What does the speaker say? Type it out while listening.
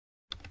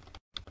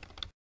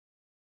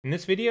In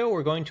this video,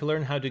 we're going to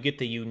learn how to get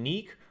the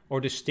unique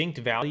or distinct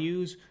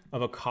values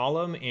of a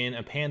column in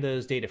a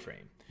Pandas data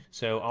frame.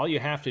 So all you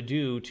have to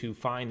do to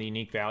find the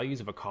unique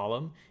values of a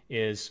column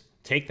is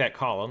take that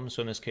column. So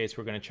in this case,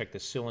 we're going to check the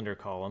cylinder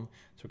column.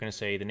 So we're going to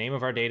say the name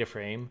of our data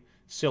frame,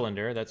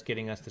 cylinder, that's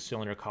getting us the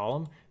cylinder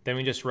column. Then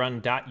we just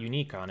run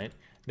 .unique on it.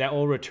 That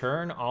will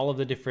return all of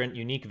the different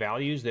unique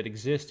values that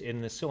exist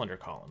in the cylinder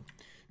column.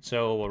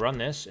 So we'll run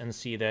this and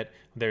see that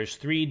there's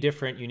 3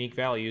 different unique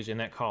values in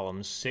that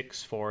column,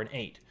 6, 4, and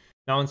 8.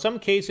 Now in some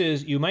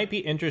cases, you might be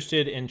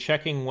interested in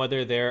checking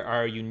whether there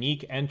are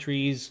unique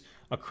entries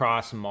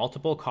across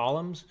multiple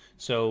columns.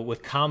 So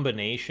with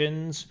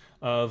combinations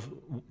of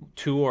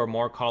 2 or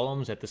more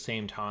columns at the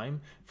same time.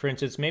 For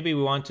instance, maybe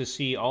we want to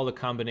see all the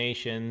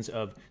combinations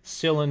of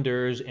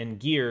cylinders and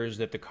gears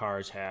that the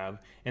cars have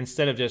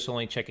instead of just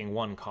only checking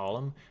one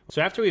column.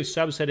 So after we've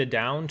subsetted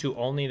down to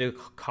only the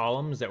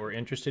columns that we're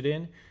interested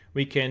in,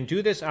 we can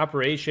do this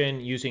operation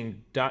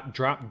using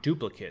 .drop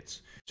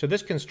duplicates. So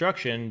this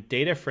construction,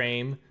 data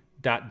frame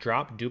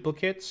 .drop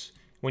duplicates,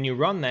 when you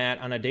run that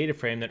on a data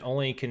frame that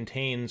only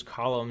contains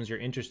columns you're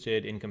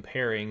interested in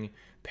comparing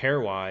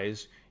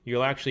pairwise,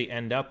 you'll actually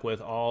end up with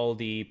all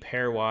the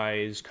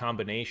pairwise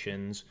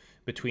combinations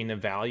between the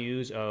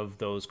values of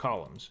those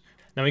columns.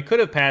 Now we could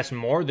have passed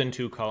more than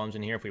 2 columns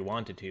in here if we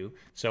wanted to,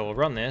 so we'll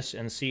run this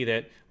and see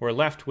that we're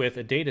left with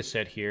a data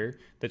set here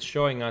that's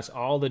showing us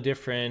all the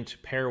different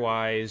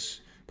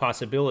pairwise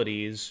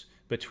possibilities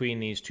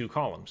between these 2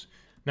 columns.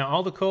 Now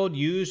all the code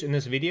used in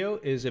this video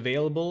is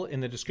available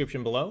in the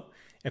description below.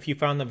 If you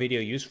found the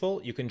video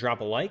useful, you can drop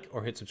a like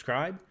or hit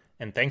subscribe,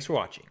 and thanks for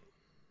watching.